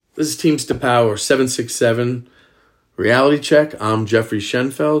This is Teamster Power 767 Reality Check. I'm Jeffrey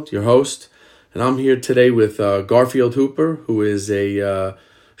SCHENFELD, your host, and I'm here today with Garfield Hooper, who is a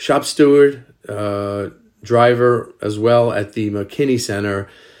shop steward, driver as well at the McKinney Center.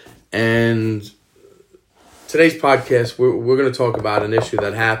 And today's podcast, we're going to talk about an issue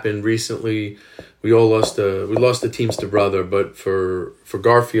that happened recently. We lost a Teamster brother, but for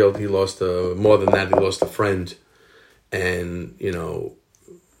Garfield, he lost more than that. He lost a friend, and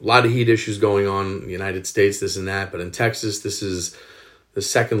a lot of heat issues going on in the United States, this and that. But in Texas, this is the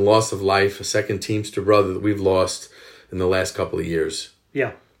second loss of life, a second Teamster brother that we've lost in the last couple of years.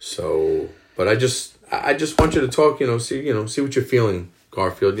 Yeah. So, but I just want you to talk. See what you're feeling,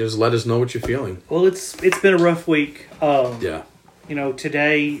 Garfield. Just let us know what you're feeling. Well, it's been a rough week. Yeah.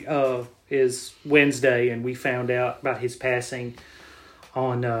 Today is Wednesday, and we found out about his passing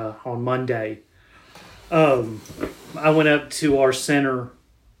on Monday. I went up to our center.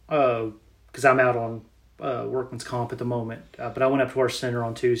 Because I'm out on workman's comp at the moment. But I went up to our center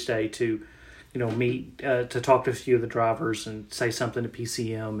on Tuesday to, meet, to talk to a few of the drivers and say something to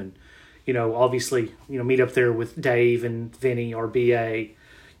PCM. And, obviously, meet up there with Dave and Vinny, our BA,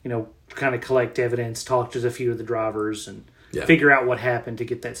 kind of collect evidence, talk to a few of the drivers and figure out what happened to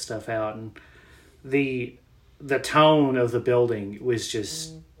get that stuff out. And the tone of the building was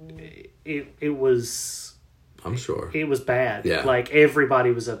just, it was... I'm sure. It was bad. Yeah. Like,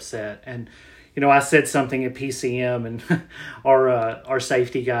 everybody was upset. And, I said something at PCM, and our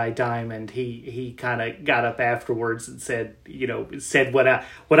safety guy, Diamond, he kind of got up afterwards and said what I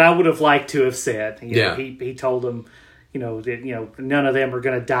would have liked to have said. He told them, that, none of them are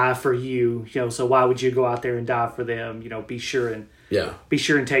going to die for you, so why would you go out there and die for them? Be sure and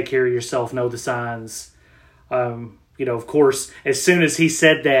take care of yourself, know the signs. Of course, as soon as he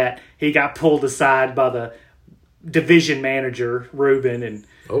said that, he got pulled aside by the division manager, Ruben, and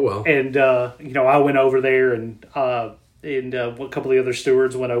I went over there, and a couple of the other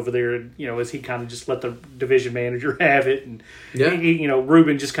stewards went over there, and as he kind of just let the division manager have it, and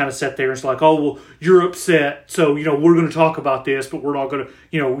Ruben just kind of sat there and was like, "Oh, well, you're upset, so we're going to talk about this, but we're not going to,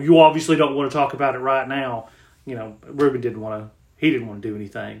 you obviously don't want to talk about it right now." Ruben didn't want to do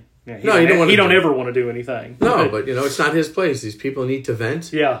anything. Yeah, he don't ever want to do anything. No, but it's not his place. These people need to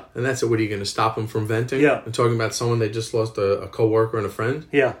vent. Yeah, and that's it. What are you going to stop them from venting? Yeah, and talking about someone they just lost a coworker and a friend.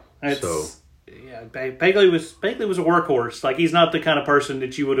 Yeah, Bagley was a workhorse. Like, he's not the kind of person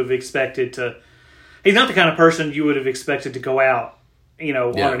that you would have expected to. He's not the kind of person you would have expected to go out,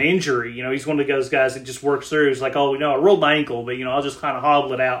 on an injury. He's one of those guys that just works through. He's like, oh, I rolled my ankle, but I'll just kind of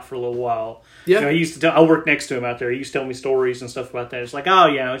hobble it out for a little while. Yeah, he used to. I worked next to him out there. He used to tell me stories and stuff about that. It's like, oh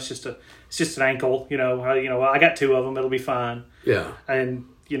yeah, it's just an ankle. I got two of them. It'll be fine. Yeah, and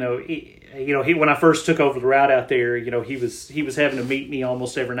he when I first took over the route out there, he was having to meet me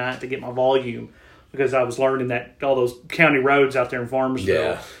almost every night to get my volume, because I was learning that all those county roads out there in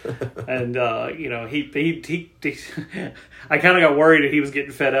Farmersville. Yeah. And he I kind of got worried that he was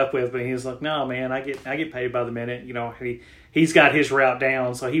getting fed up with, but he was like, "No, man, I get paid by the minute." He's got his route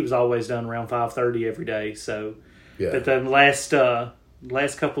down, so he was always done around 5:30 every day. So, but the last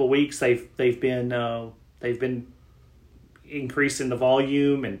couple of weeks they've been increasing the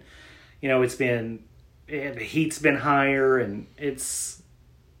volume, and the heat's been higher, and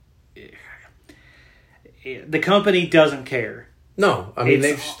the company doesn't care. No, I mean,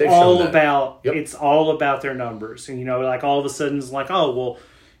 they've all shown about that. Yep. It's all about their numbers, and like all of a sudden it's like, oh well,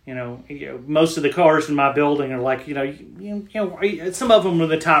 most of the cars in my building are like, some of them are in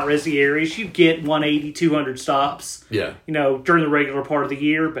the tight resi areas. You get 180, 200 stops. Yeah. During the regular part of the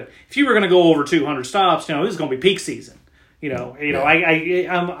year, but if you were going to go over 200 stops, this is going to be peak season. I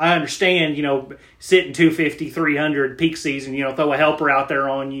understand. Sitting 250, 300 peak season. Throw a helper out there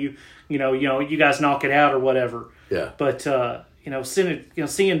on you. You guys knock it out or whatever. Yeah. But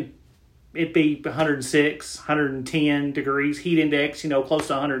seeing it be 106, 110 degrees heat index, close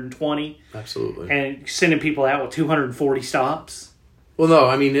to 120. Absolutely. And sending people out with 240 stops. Well, no,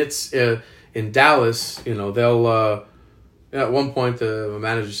 I mean, it's in Dallas. They'll at one point the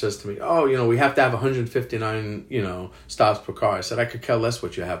manager says to me, "Oh, we have to have 159, stops per car." I said, "I could care less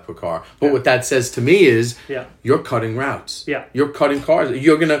what you have per car." But what that says to me is, you're cutting routes. Yeah. You're cutting cars.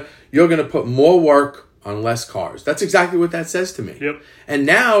 You're gonna put more work on less cars. That's exactly what that says to me. Yep. And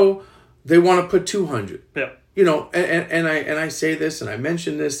now they want to put 200. Yeah. And I say this, and I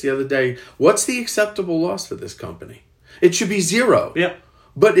mentioned this the other day. What's the acceptable loss for this company? It should be 0. Yeah.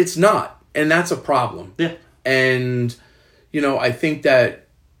 But it's not, and that's a problem. Yeah. And I think that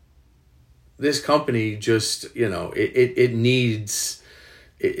this company just, it needs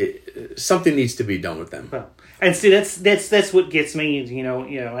something needs to be done with them. Well, And see, that's what gets me.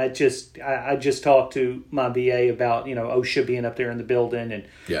 I just talked to my BA about OSHA being up there in the building, and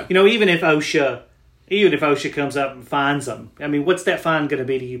even if OSHA comes up and fines them, I mean, what's that fine going to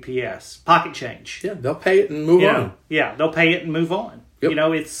be to UPS? Pocket change. Yeah, they'll pay it and move on. Yeah, they'll pay it and move on. Yep.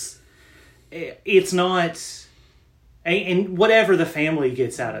 It's not. And whatever the family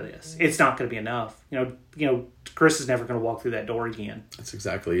gets out of this, it's not going to be enough. Chris is never going to walk through that door again. That's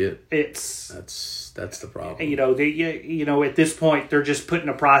exactly it. That's the problem. At this point, they're just putting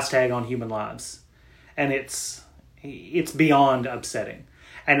a price tag on human lives, and it's beyond upsetting.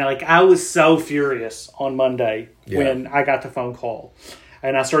 And I was so furious on Monday when I got the phone call,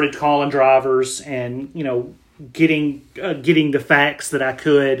 and I started calling drivers and getting the facts that I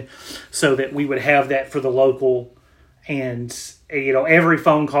could, so that we would have that for the local. And, every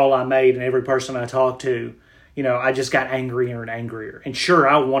phone call I made and every person I talked to, I just got angrier and angrier. And sure,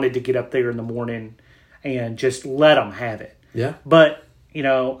 I wanted to get up there in the morning and just let them have it. Yeah. But,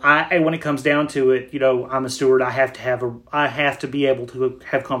 when it comes down to it, I'm a steward. I have to be able to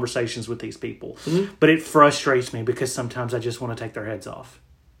have conversations with these people. Mm-hmm. But it frustrates me because sometimes I just want to take their heads off.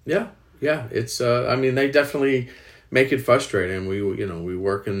 Yeah. Yeah. It's, they definitely make it frustrating. We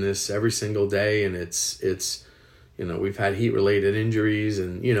work in this every single day, and it's, we've had heat-related injuries,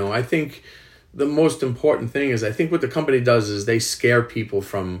 and, I think the most important thing is, I think what the company does is they scare people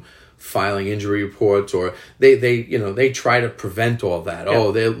from filing injury reports, or they try to prevent all that. Yeah.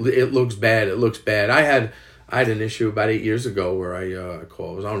 Oh, it looks bad. It looks bad. I had an issue about 8 years ago where I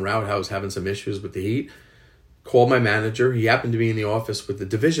was on route. I was having some issues with the heat. Called my manager. He happened to be in the office with the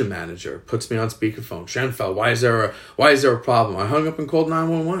division manager. Puts me on speakerphone. Schenfeld, why is there a problem? I hung up and called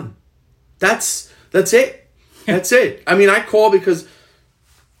 911. That's it. That's it. I mean, I called because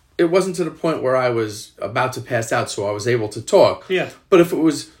it wasn't to the point where I was about to pass out, so I was able to talk. Yeah. But if it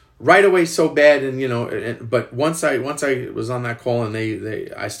was right away so bad, and but once I was on that call, and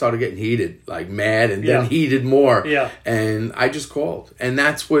I started getting heated, like mad, and then heated more. Yeah. And I just called, and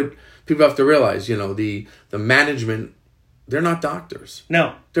that's what people have to realize. The management, they're not doctors.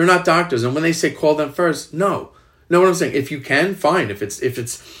 No, they're not doctors. And when they say call them first, no. Know what I'm saying? If you can, fine. If it's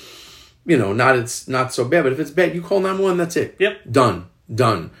it's not so bad, but if it's bad, you call 911, that's it. Yep. Done.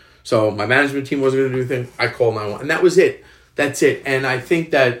 So my management team wasn't going to do anything. I called 911, and that was it. That's it. And I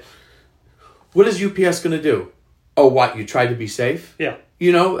think that, what is UPS going to do? Oh, what? You tried to be safe? Yeah.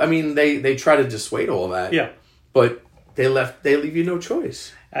 They try to dissuade all that. Yeah. But they leave you no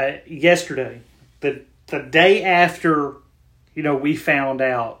choice. Yesterday, the day after, we found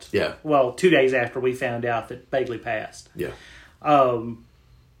out. Yeah. Well, 2 days after we found out that Bagley passed. Yeah.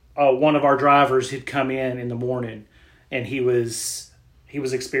 One of our drivers had come in the morning, and he was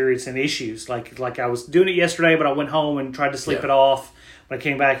experiencing issues. Like I was doing it yesterday, but I went home and tried to sleep it off. But I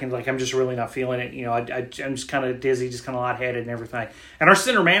came back and I'm just really not feeling it. I'm just kind of dizzy, just kind of lightheaded and everything. And our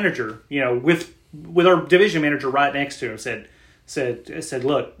center manager, with our division manager right next to him, said,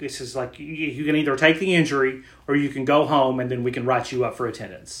 look, this is like, you can either take the injury or you can go home, and then we can write you up for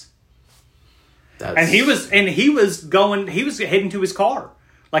attendance. And he was heading to his car.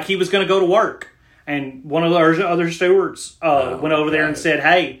 Like he was going to go to work. And one of our other stewards went over there and said,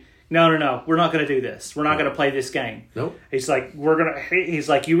 hey, no, we're not going to do this. We're not going to play this game. Nope. He's like,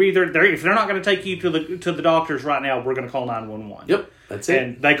 if they're not going to take you to the doctors right now, we're going to call 911. Yep, that's it.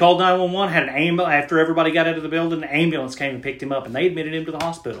 And they called 911, had an ambulance. After everybody got out of the building, the ambulance came and picked him up, and they admitted him to the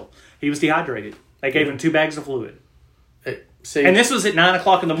hospital. He was dehydrated. They gave him 2 bags of fluid. And this was at 9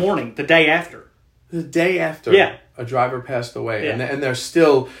 o'clock in the morning, the day after. The day after. Yeah. A driver passed away, and they're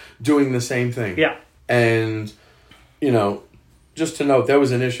still doing the same thing. Yeah. And, just to note, there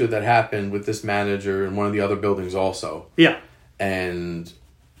was an issue that happened with this manager in one of the other buildings also. Yeah. And,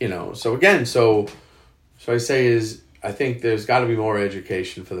 so again, so I say is, I think there's got to be more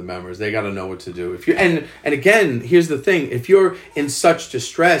education for the members. They got to know what to do. And again, here's the thing. If you're in such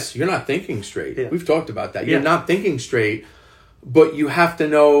distress, you're not thinking straight. Yeah. We've talked about that. You're not thinking straight. But you have to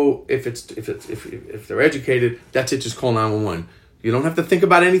know if they're educated, that's it, just call 911. You don't have to think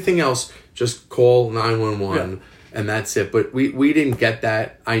about anything else. Just call 911 and that's it. But we didn't get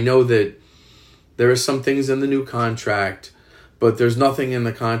that. I know that there are some things in the new contract, but there's nothing in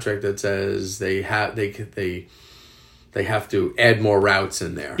the contract that says they have to add more routes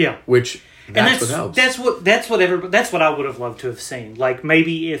in there. Yeah. Which that's what helps. That's what I would have loved to have seen. Like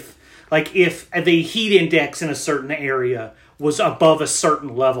maybe if the heat index in a certain area was above a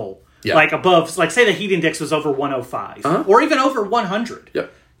certain level. Yeah. Like say the heat index was over 105 or even over 100.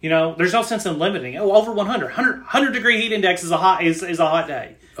 Yep. There's no sense in limiting. Over 100. 100 degree heat index is a hot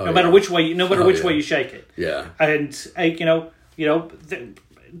day. No matter which way you shake it. Yeah. And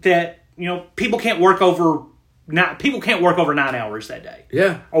people can't work over people can't work over 9 hours that day.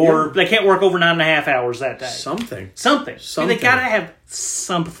 Yeah. Or they can't work over 9.5 hours that day. Something. They got to have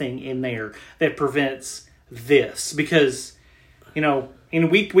something in there that prevents this. Because,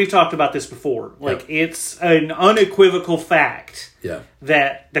 and we've talked about this before. Like, it's an unequivocal fact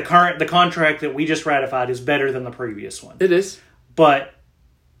that the contract that we just ratified is better than the previous one. It is. But,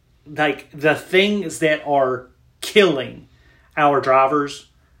 like, the things that are killing our drivers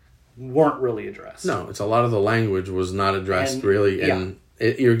weren't really addressed. No, it's a lot of the language was not addressed really, and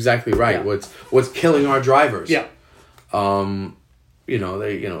you're exactly right. Yeah. What's killing our drivers? Yeah. The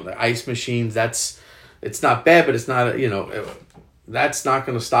ice machines. It's not bad, but it's not. That's not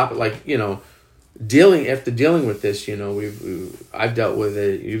going to stop it. Like dealing with this. I've dealt with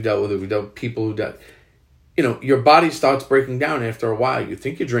it. You've dealt with it. We've dealt with people who dealt. Your body starts breaking down after a while. You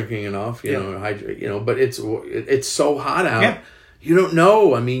think you're drinking enough, but it's so hot out. Yeah. You don't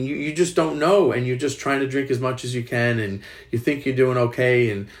know. I mean, you just don't know, and you're just trying to drink as much as you can, and you think you're doing okay,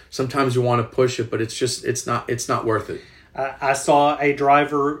 and sometimes you want to push it, but it's not worth it. I saw a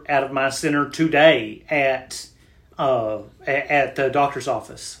driver out of my center today at the doctor's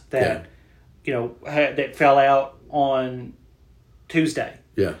office that that fell out on Tuesday.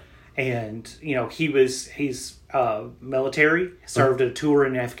 Yeah. And he's military, served a tour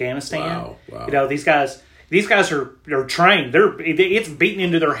in Afghanistan. Wow. These guys are trained. It's beaten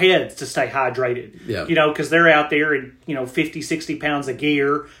into their heads to stay hydrated. Yeah. Because they're out there in 50, 60 pounds of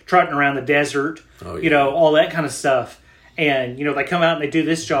gear, trotting around the desert. Oh, yeah. All that kind of stuff. And they come out and they do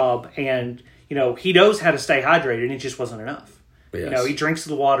this job, and he knows how to stay hydrated, and it just wasn't enough. Yes. He drinks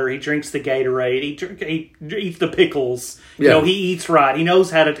the water, he drinks the Gatorade, he eats the pickles. Yeah. He eats right. He knows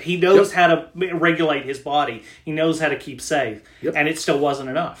how to regulate his body. He knows how to keep safe, and it still wasn't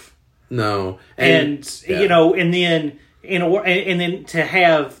enough. No, and then to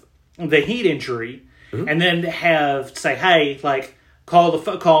have the heat injury, and then to say, hey, like call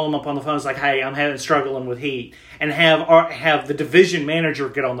him up on the phone. It's like, hey, I'm struggling with heat, and have the division manager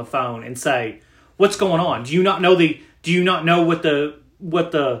get on the phone and say, what's going on? Do you not know what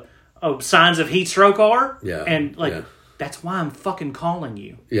the signs of heat stroke are? Yeah. And that's why I'm fucking calling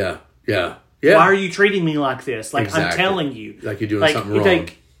you. Yeah. Why are you treating me like this? Like, exactly. I'm telling you. Like you're doing something wrong.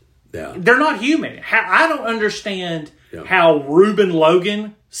 They're not human. I don't understand how Reuben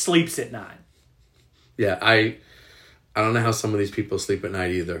Logan sleeps at night. Yeah, I don't know how some of these people sleep at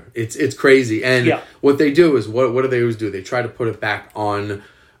night either. It's crazy. And what they do is, what do they always do? They try to put it back on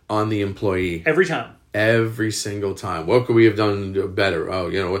the employee. Every time. Every single time. What could we have done better?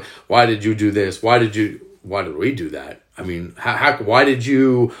 Oh, why did you do this? Why did we do that? I mean, why did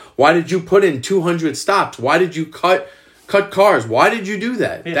you put in 200 stops? Why did you cut cars? Why did you do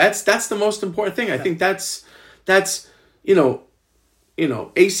that? Yeah. That's the most important thing. I think that's AC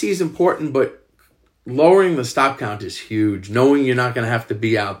is important, but lowering the stop count is huge. Knowing you're not going to have to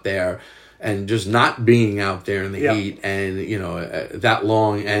be out there, and just not being out there in the heat and that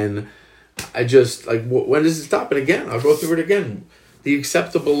long. And I just when does it stop? And again, I'll go through it again. The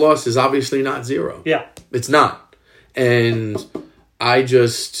acceptable loss is obviously not 0. Yeah, it's not. And I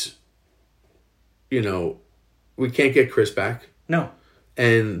just we can't get Chris back. No.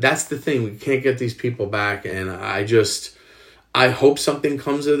 And that's the thing. We can't get these people back. And I hope something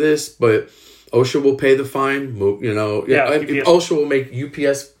comes of this, but OSHA will pay the fine. OSHA will make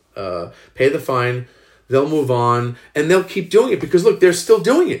UPS pay the fine. They'll move on, and they'll keep doing it because, look, they're still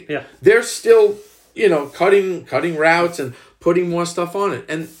doing it. Yeah. They're still, cutting routes and putting more stuff on it.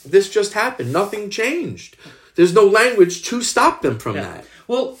 And this just happened. Nothing changed. There's no language to stop them from that.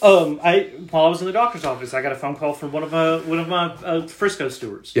 Well, while I was in the doctor's office, I got a phone call from one of my Frisco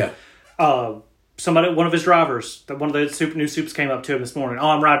stewards. Yeah. One of his drivers, one of the new soups came up to him this morning. Oh,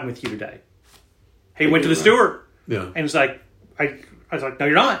 I'm riding with you today. He went to the steward. Yeah. And it's like, I was like, no,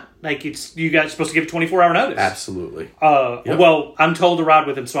 you're not. Like, you guys supposed to give a 24-hour notice. Absolutely. Well, I'm told to ride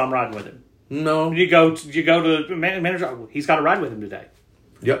with him, so I'm riding with him. No. You go to the manager. He's got to ride with him today.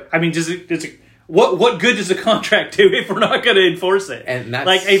 Yep. I mean, what good does the contract do if we're not going to enforce it? And that's,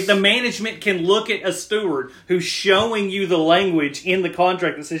 like, if the management can look at a steward who's showing you the language in the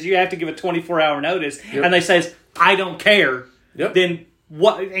contract that says you have to give a 24-hour notice, and they says, I don't care, then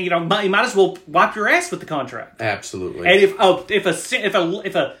what? You might as well wipe your ass with the contract. Absolutely. And if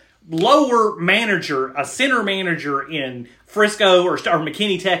a lower manager, a center manager in Frisco or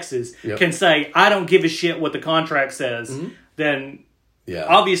McKinney, Texas, can say, I don't give a shit what the contract says, then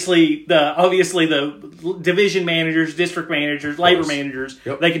obviously the division managers, district managers, labor managers,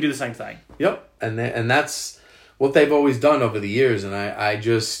 they can do the same thing. Yep. And that's what they've always done over the years. And I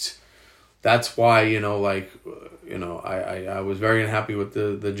just, that's why, I was very unhappy with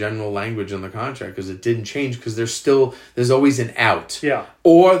the general language in the contract because it didn't change because there's always an out. Yeah.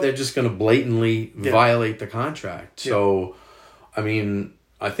 Or they're just going to blatantly violate the contract. Yeah. So, I mean,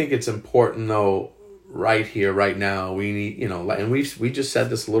 I think it's important though, right here, right now, we need, and we just said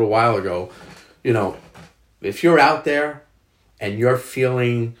this a little while ago, if you're out there and you're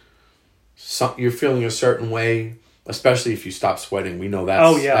feeling a certain way, especially if you stop sweating, we know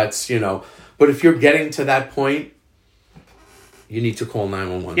that's, but if you're getting to that point, you need to call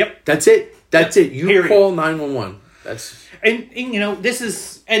 911. Yep. That's it. You Period. Call 911. That's this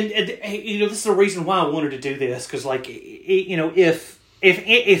is this is the reason why I wanted to do this because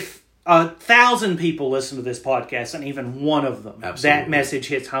if 1,000 people listen to this podcast and even one of them that message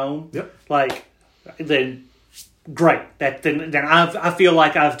hits home, then great. Then I feel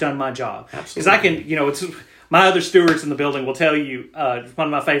like I've done my job because I can it's. My other stewards in the building will tell you, one of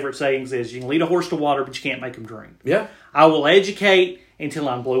my favorite sayings is, you can lead a horse to water, but you can't make him drink. Yeah. I will educate until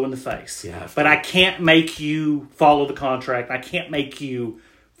I'm blue in the face. Yeah. But I can't make you follow the contract. I can't make you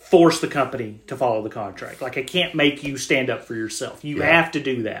force the company to follow the contract. I can't make you stand up for yourself. You have to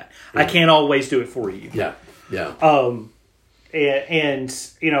do that. Yeah. I can't always do it for you. Yeah. Yeah. And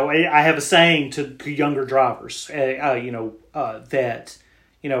I have a saying to younger drivers, that...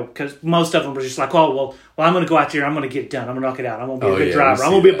 because most of them are just like, oh, well, I'm going to go out there. I'm going to get it done. I'm going to knock it out. I'm going to be a good driver. I'm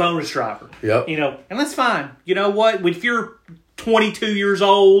going to be a bonus driver. Yep. And that's fine. You know what? If you're 22 years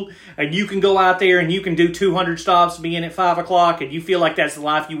old and you can go out there and you can do 200 stops, be in at 5 o'clock, and you feel like that's the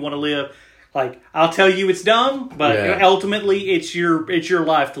life you want to live, I'll tell you it's dumb, but ultimately it's your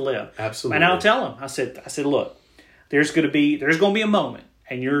life to live. Absolutely. And I'll tell them. I said, look, there's going to be a moment,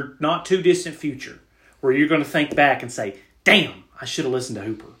 and you're not too distant future, where you're going to think back and say, damn, I should have listened to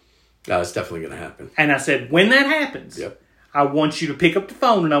Hooper. That's definitely going to happen. And I said, when that happens, I want you to pick up the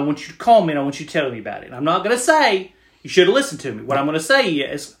phone and I want you to call me and I want you to tell me about it. And I'm not going to say you should have listened to me. What I'm going to say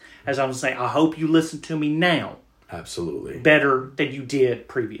is, I'm going to say, I hope you listen to me now. Absolutely. Better than you did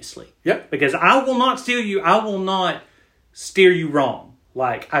previously. Yep. Because I will not steer you. I will not steer you wrong.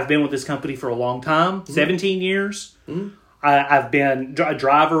 I've been with this company for a long time, 17 years. Mm-hmm. I've been a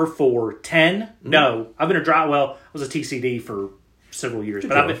driver for 10. Mm-hmm. No, I've been I was a TCD for several years,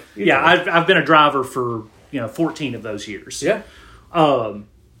 but I've been a driver for 14 of those years. Yeah.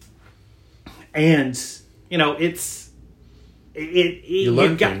 And it's you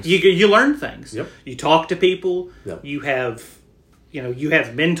learn things. You learn things. Yep. You talk to people. Yep. You have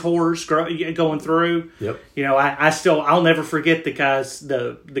mentors going through. Yep. I'll never forget the guys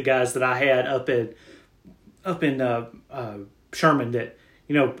that I had up in Sherman that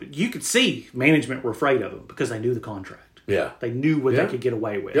you could see management were afraid of them because they knew the contract. Yeah. They knew what they could get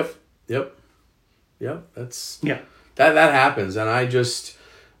away with. Yep. That happens, and I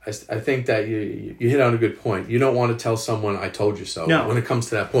think that you hit on a good point. You don't want to tell someone "I told you so." No. When it comes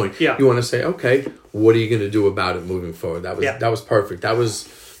to that point, you want to say, "Okay, what are you going to do about it moving forward?" That was perfect.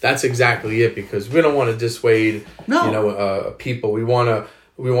 That's exactly it, because we don't want to dissuade people. We want to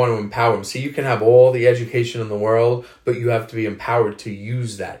empower them. See, you can have all the education in the world, but you have to be empowered to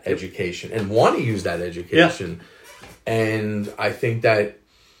use that education and want to use that education. Yeah. And I think that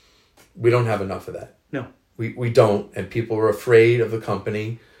we don't have enough of that. No. We don't, and people are afraid of the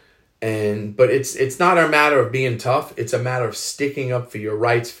company. But it's not a matter of being tough. It's a matter of sticking up for your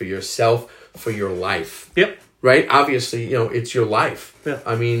rights, for yourself, for your life. Yep. Right? Obviously, it's your life. Yeah.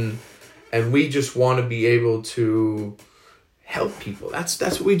 I mean, and we just want to be able to help people. That's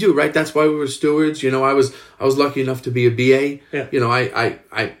what we do, right? That's why we were stewards. I was lucky enough to be a BA. Yeah. I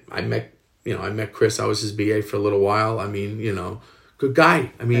met Chris. I was his BA for a little while. I mean, good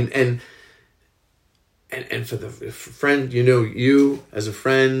guy. I mean, and for the friend, you as a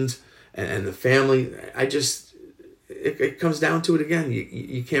friend and the family, it comes down to it again.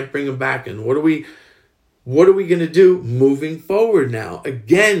 You can't bring him back. And what are we going to do moving forward now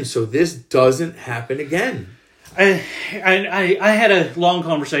again, so this doesn't happen again? I had a long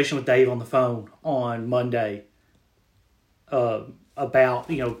conversation with Dave on the phone on Monday about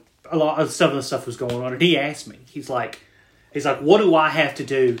a lot of some of the stuff was going on, and he asked me. He's like, what do I have to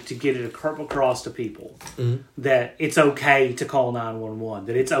do to get it across to people that it's okay to call 911?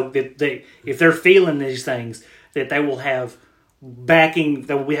 That if they're feeling these things, that they will have backing.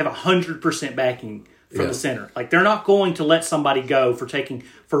 That we have 100% backing from the center. They're not going to let somebody go for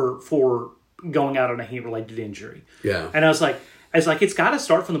going out on a heat-related injury. Yeah. And I was like, it's got to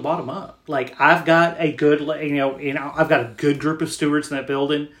start from the bottom up. I've got a good, I've got a good group of stewards in that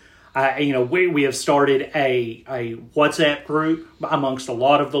building. We have started a WhatsApp group amongst a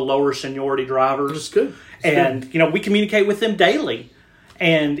lot of the lower seniority drivers. That's good. We communicate with them daily,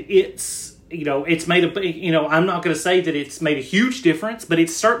 and it's it's made I'm not going to say that it's made a huge difference, but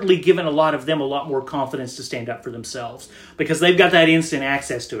it's certainly given a lot of them a lot more confidence to stand up for themselves because they've got that instant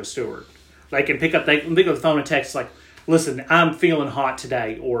access to a steward. They can pick up the phone and text like, listen, I'm feeling hot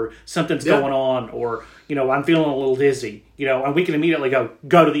today, or something's going on, or, I'm feeling a little dizzy, and we can immediately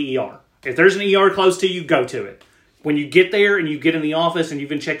go to the ER. If there's an ER close to you, go to it. When you get there and you get in the office and you've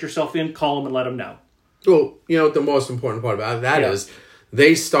been checked yourself in, call them and let them know. Well, the most important part about that is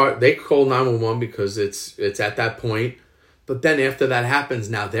they call 911 because it's at that point. But then after that happens,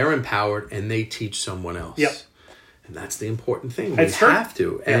 now they're empowered and they teach someone else. Yep. And that's the important thing. That's we have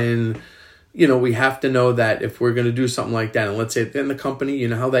to. Yeah. And, we have to know that if we're going to do something like that, and let's say in the company, you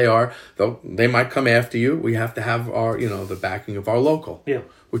know how they are, they might come after you. We have to have our, the backing of our local. Yeah.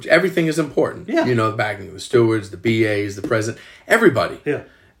 Which everything is important. Yeah. The backing of the stewards, the BAs, the president, everybody. Yeah.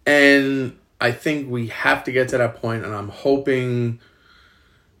 And I think we have to get to that point, and I'm hoping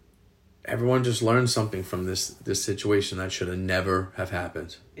everyone just learns something from this situation that should have never have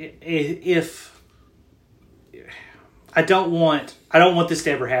happened. If I don't want this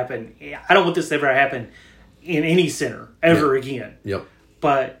to ever happen. I don't want this to ever happen in any center ever again. Yep.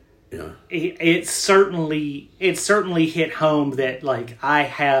 But it certainly hit home that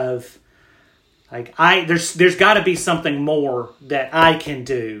there's got to be something more that I can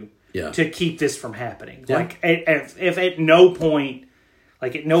do to keep this from happening. Yeah. If at no point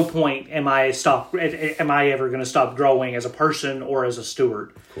am I ever going to stop growing as a person or as a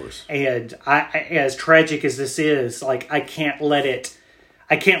steward. Of course. And as tragic as this is, I can't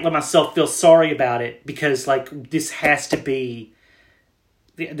let myself feel sorry about it because this has to be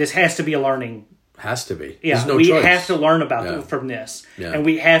a learning. Has to be. Yeah, there's no we choice. have to learn from this. Yeah. And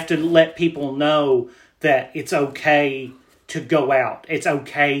we have to let people know that it's okay to go out. It's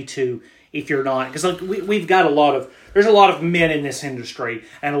okay to, if you're not, because we've got there's a lot of men in this industry,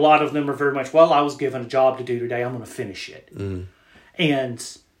 and a lot of them are very much, I was given a job to do today, I'm going to finish it. Mm.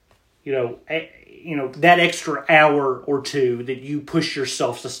 And, that extra hour or two that you push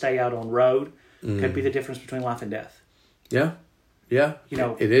yourself to stay out on road could be the difference between life and death. Yeah. Yeah.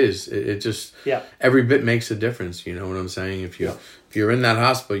 It is. It just, every bit makes a difference. You know what I'm saying? If you're in that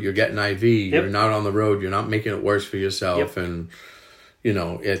hospital, you're getting IV, you're not on the road, you're not making it worse for yourself. And,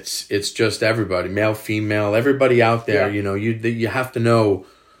 it's just everybody, male, female, everybody out there, you have to know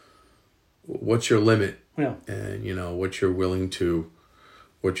what's your limit and, what you're willing to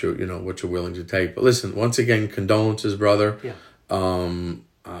take. But listen, once again, condolences, brother. Yeah.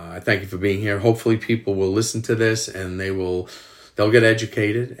 I thank you for being here. Hopefully people will listen to this and they'll get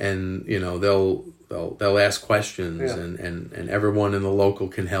educated and, they'll ask questions and everyone in the local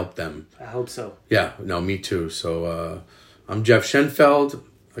can help them. I hope so. Yeah, no, me too. So, I'm Jeff SCHENFELD,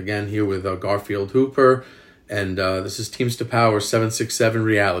 again here with Garfield Hooper, and this is Teamster Power 767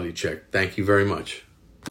 Reality Check. Thank you very much.